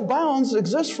 And no bounds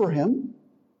exist for Him.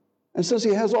 And since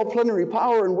He has all plenary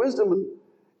power and wisdom,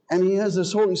 and He has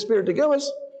this Holy Spirit to give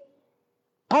us,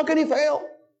 how can He fail?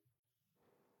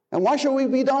 And why should we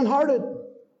be downhearted?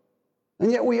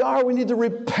 And yet we are. We need to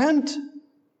repent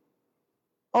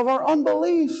of our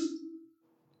unbelief.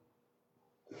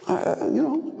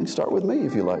 You start with me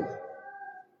if you like.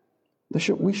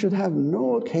 We should have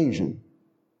no occasion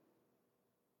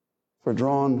for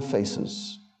drawn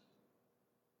faces.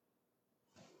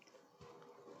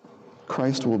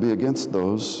 Christ will be against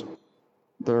those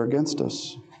that are against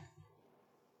us.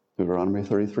 Deuteronomy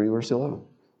 33, verse 11.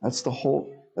 That's the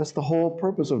whole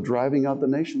purpose of driving out the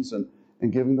nations and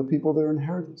giving the people their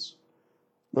inheritance.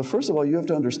 But first of all, you have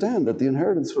to understand that the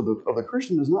inheritance of the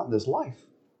Christian is not this life.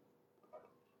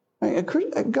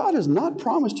 God has not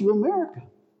promised you America.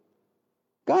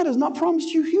 God has not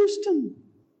promised you Houston.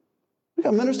 We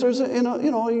got ministers, even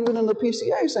in the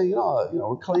PCA saying,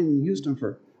 we're claiming Houston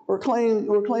we're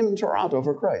claiming Toronto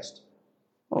for Christ.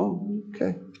 Oh,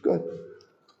 okay, good.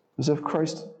 As if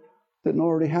Christ didn't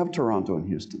already have Toronto and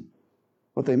Houston.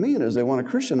 What they mean is they want to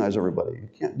Christianize everybody.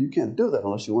 You can't do that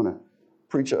unless you want to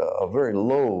preach a very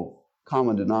low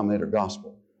common denominator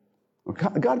gospel.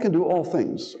 God can do all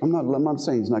things. I'm not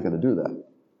saying He's not going to do that.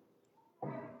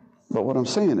 But what I'm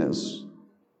saying is,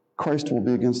 Christ will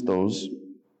be against those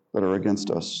that are against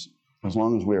us, as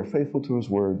long as we are faithful to His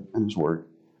word and His work,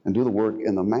 and do the work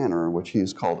in the manner in which He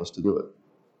has called us to do it.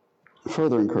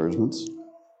 Further encouragements.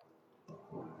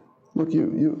 Look,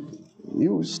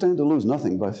 you stand to lose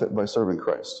nothing by serving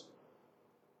Christ.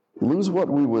 Lose what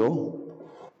we will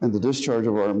in the discharge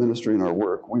of our ministry and our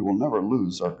work. We will never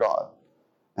lose our God.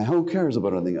 And who cares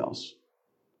about anything else?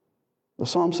 The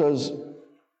Psalm says,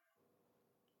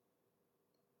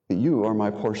 you are my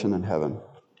portion in heaven.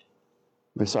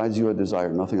 Besides you, I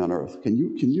desire nothing on earth. Can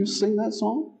you sing that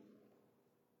song?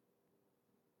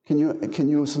 Can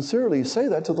you sincerely say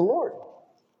that to the Lord?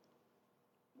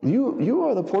 You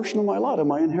are the portion of my lot and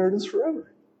my inheritance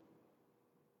forever.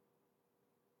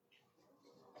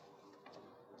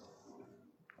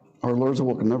 Our Lord's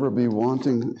will never be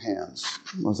wanting hands,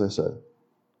 as I said.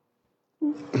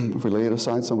 If we lay it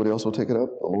aside, somebody else will take it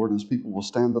up. The Lord and his people will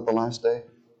stand at the last day.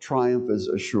 Triumph is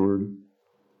assured.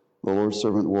 The Lord's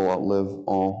servant will outlive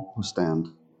all who stand.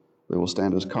 They will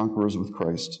stand as conquerors with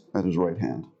Christ at his right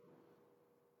hand.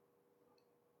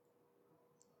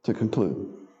 To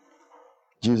conclude,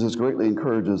 Jesus greatly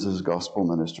encourages his gospel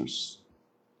ministers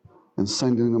in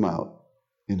sending them out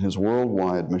in his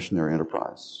worldwide missionary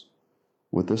enterprise,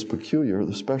 with this peculiar,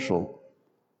 the special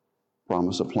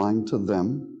promise applying to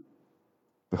them.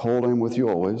 Behold, I am with you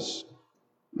always,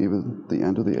 even the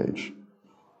end of the age.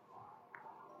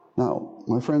 Now,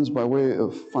 my friends, by way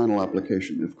of final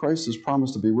application, if Christ has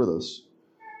promised to be with us,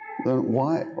 then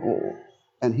why,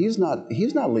 and he's not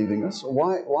leaving us,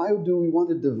 why do we want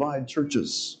to divide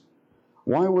churches?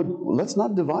 Let's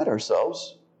not divide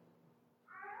ourselves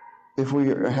if we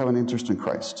have an interest in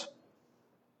Christ.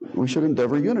 We should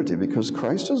endeavor unity, because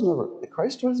Christ has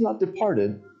not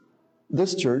departed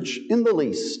this church in the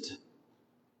least.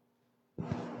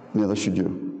 Neither should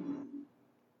you.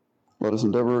 Let us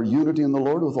endeavor unity in the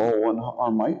Lord with all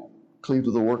our might, cleave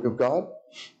to the work of God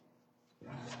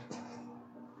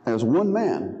as one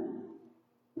man,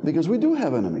 because we do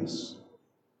have enemies.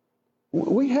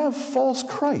 We have false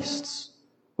Christs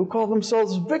who call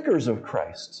themselves vicars of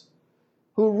Christ,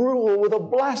 who rule with a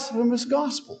blasphemous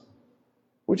gospel,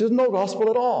 which is no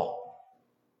gospel at all.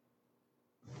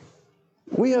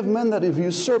 We have men that have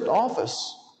usurped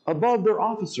office above their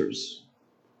officers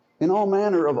in all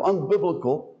manner of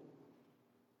unbiblical,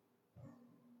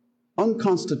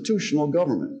 unconstitutional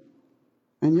government,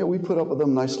 and yet we put up with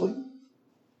them nicely.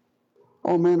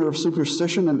 All manner of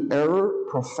superstition and error,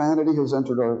 profanity has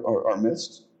entered our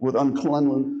midst, with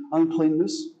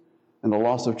uncleanness and the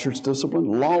loss of church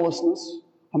discipline, lawlessness.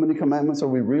 How many commandments are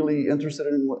we really interested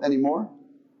in anymore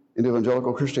in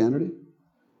evangelical Christianity?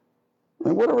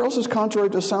 And whatever else is contrary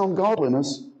to sound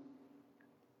godliness,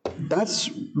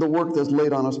 that's the work that's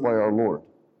laid on us by our Lord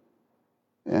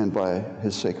and by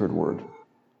his sacred word.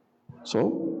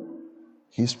 So,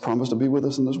 he's promised to be with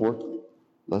us in this work.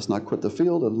 Let's not quit the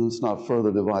field, and let's not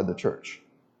further divide the church.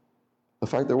 The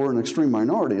fact that we're an extreme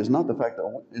minority is not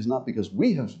because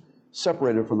we have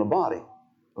separated from the body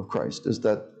of Christ. Is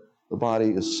that the body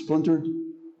is splintered, and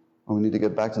we need to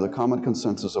get back to the common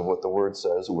consensus of what the Word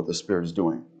says and what the Spirit is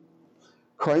doing.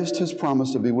 Christ has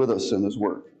promised to be with us in this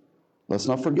work. Let's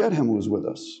not forget him who is with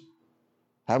us.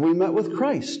 Have we met with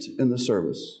Christ in the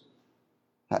service?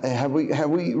 Have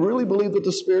we really believed that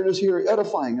the Spirit is here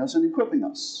edifying us and equipping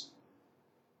us?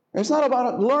 It's not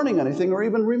about learning anything or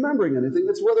even remembering anything.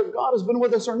 It's whether God has been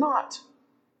with us or not.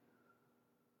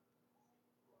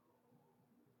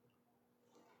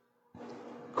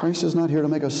 Christ is not here to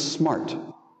make us smart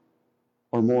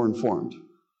or more informed.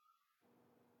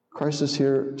 Christ is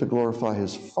here to glorify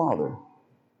his Father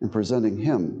in presenting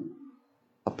him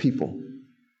a people,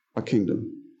 a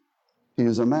kingdom. He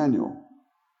is Immanuel.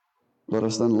 Let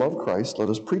us then love Christ. Let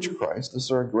us preach Christ. This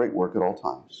is our great work at all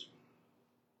times.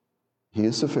 He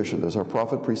is sufficient as our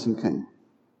prophet, priest, and king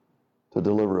to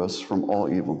deliver us from all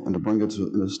evil and to bring us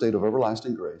in a state of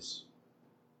everlasting grace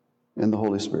in the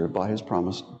Holy Spirit by his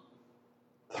promise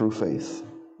through faith.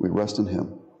 We rest in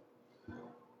him.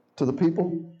 To the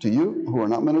people, to you who are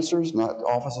not ministers, not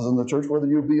officers in the church, whether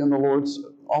you be in the Lord's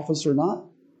office or not,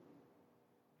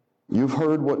 you've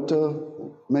heard what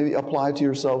maybe apply to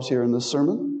yourselves here in this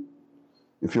sermon.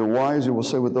 If you're wise, you will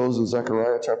say with those in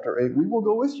Zechariah chapter 8, we will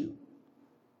go with you.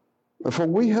 For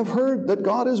we have heard that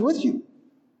God is with you.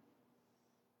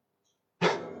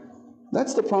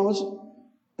 That's the promise.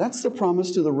 That's the promise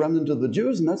to the remnant of the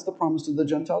Jews, and that's the promise to the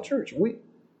Gentile church.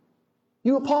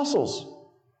 You apostles,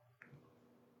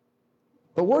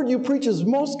 the word you preach is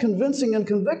most convincing and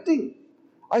convicting.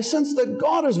 I sense that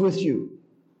God is with you,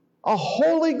 a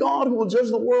holy God who will judge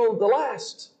the world at the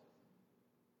last.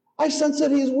 I sense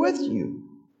that he's with you.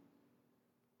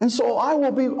 And so I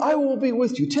will be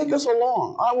with you. Take us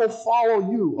along. I will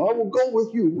follow you. I will go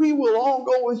with you. We will all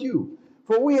go with you.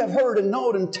 For we have heard and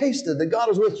known and tasted that God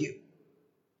is with you.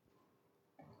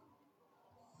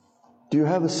 Do you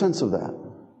have a sense of that?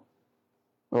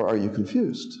 Or are you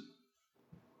confused?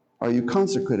 Are you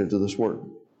consecrated to this word?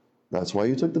 That's why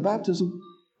you took the baptism.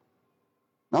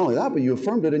 Not only that, but you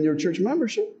affirmed it in your church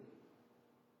membership.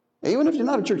 Even if you're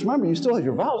not a church member, you still have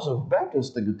your vows of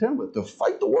Baptist to contend with, to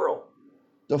fight the world,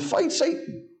 to fight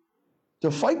Satan,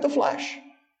 to fight the flesh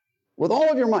with all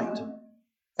of your might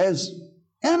as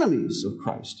enemies of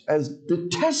Christ, as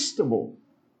detestable,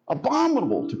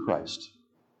 abominable to Christ,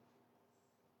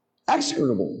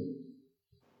 execrable.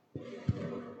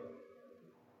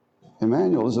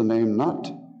 Immanuel is a name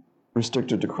not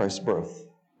restricted to Christ's birth.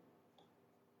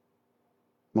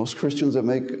 Most Christians that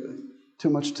make too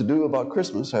much to do about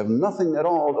Christmas have nothing at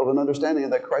all of an understanding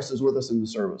that Christ is with us in the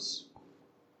service.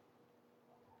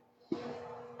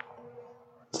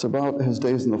 It's about his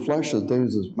days in the flesh, his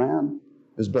days as man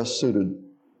is best suited.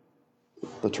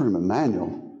 The term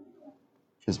Immanuel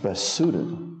is best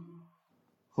suited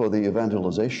for the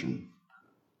evangelization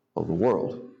of the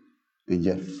world. And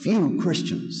yet few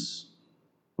Christians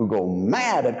who go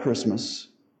mad at Christmas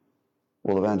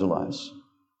will evangelize.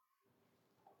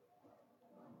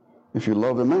 If you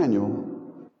love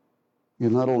Immanuel, you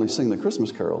not only sing the Christmas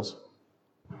carols,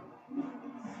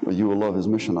 but you will love his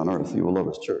mission on earth. You will love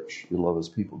his church. You will love his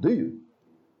people. Do you?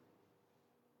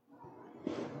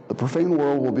 The profane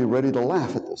world will be ready to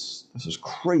laugh at this. This is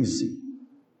crazy.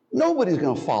 Nobody's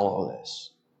going to follow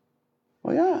this.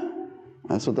 Well, yeah.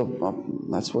 That's what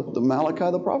the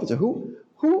Malachi the prophet said. Who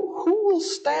will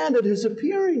stand at his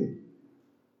appearing?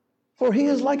 For he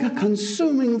is like a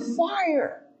consuming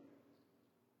fire.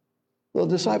 The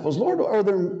disciples, Lord, are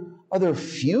there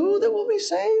few that will be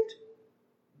saved?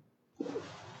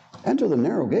 Enter the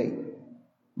narrow gate.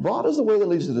 Broad is the way that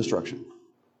leads to destruction.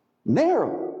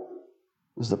 Narrow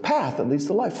is the path that leads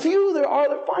to life. Few there are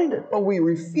that find it, but we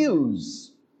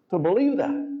refuse to believe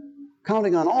that,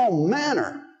 counting on all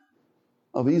manner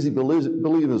of easy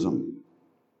believism,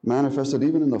 manifested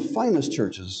even in the finest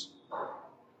churches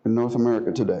in North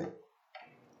America today.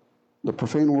 The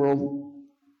profane world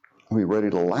will be ready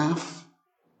to laugh,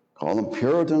 call them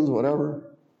Puritans,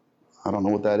 whatever. I don't know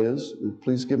what that is.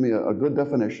 Please give me a good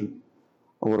definition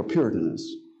of what a Puritan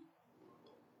is.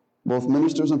 Both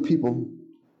ministers and people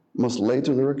must lay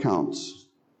to their accounts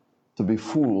to be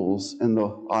fools in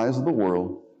the eyes of the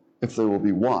world if they will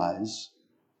be wise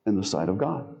in the sight of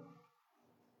God.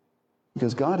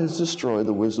 Because God has destroyed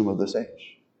the wisdom of this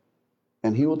age.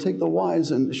 And he will take the wise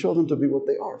and show them to be what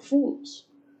they are, fools.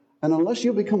 And unless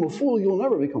you become a fool, you'll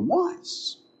never become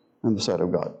wise in the sight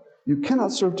of God. You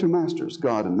cannot serve two masters,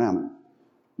 God and mammon.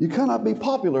 You cannot be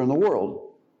popular in the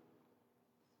world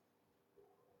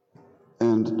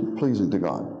and pleasing to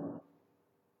God.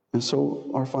 And so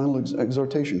our final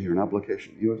exhortation here, an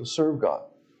application. You are to serve God.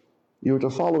 You are to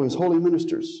follow his holy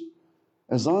ministers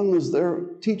as long as their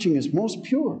teaching is most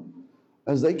pure,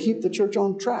 as they keep the church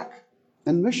on track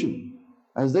and mission,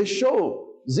 as they show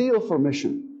zeal for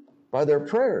mission by their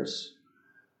prayers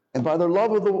and by their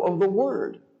love of the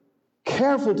word,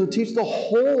 careful to teach the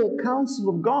whole counsel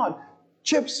of God,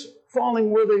 chips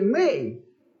falling where they may.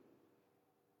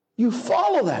 You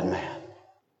follow that man.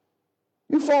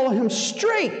 You follow him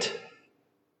straight.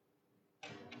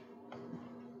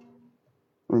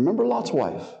 Remember Lot's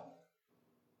wife.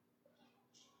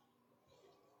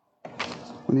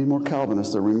 We need more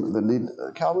Calvinists that need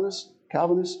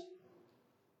Calvinists.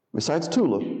 Besides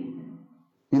Tulip,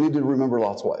 you need to remember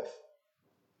Lot's wife.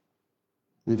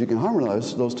 And if you can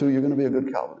harmonize those two, you're going to be a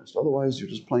good Calvinist. Otherwise, you're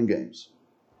just playing games.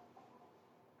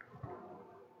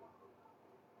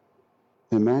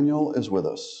 Immanuel is with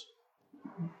us.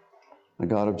 The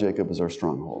God of Jacob is our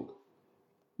stronghold.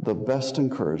 The best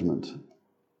encouragement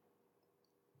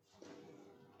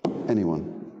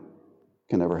anyone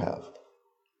can ever have.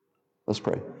 Let's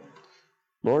pray.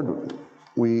 Lord,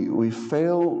 we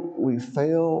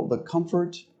fail the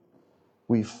comfort,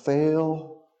 we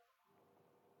fail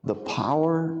the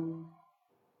power,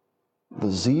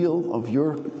 the zeal of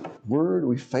your word.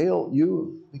 We fail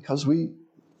you because we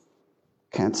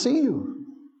can't see you.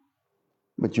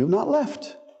 But you've not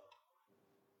left.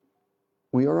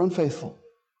 We are unfaithful.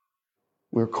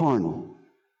 We're carnal.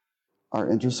 Our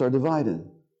interests are divided.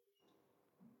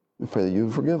 We pray that you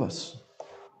would forgive us.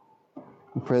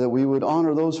 We pray that we would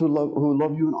honor those who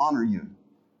love you and honor you.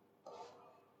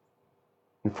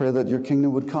 We pray that your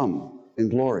kingdom would come in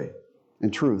glory, in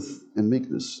truth, in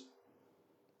meekness.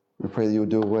 We pray that you would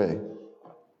do away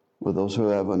with those who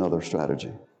have another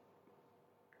strategy.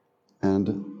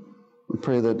 And we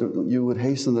pray that you would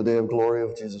hasten the day of glory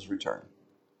of Jesus' return.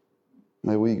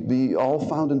 May we be all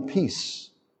found in peace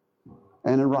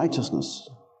and in righteousness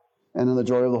and in the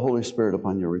joy of the Holy Spirit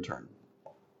upon your return.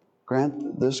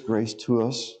 grant this grace to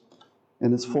us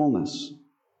in its fullness.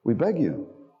 We beg you.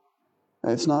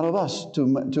 It's not of us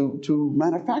to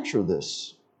manufacture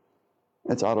this.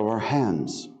 It's out of our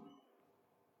hands.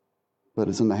 But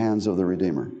it's in the hands of the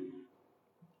Redeemer,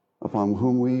 upon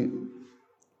whom we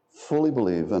fully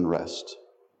believe and rest.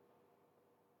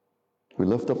 We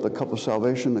lift up the cup of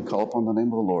salvation and call upon the name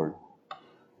of the Lord.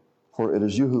 For it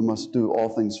is you who must do all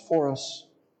things for us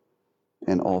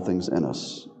and all things in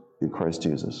us, in Christ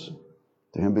Jesus.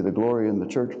 To him be the glory in the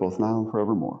church, both now and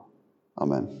forevermore.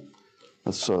 Amen.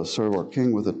 Let's serve our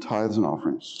King with the tithes and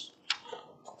offerings.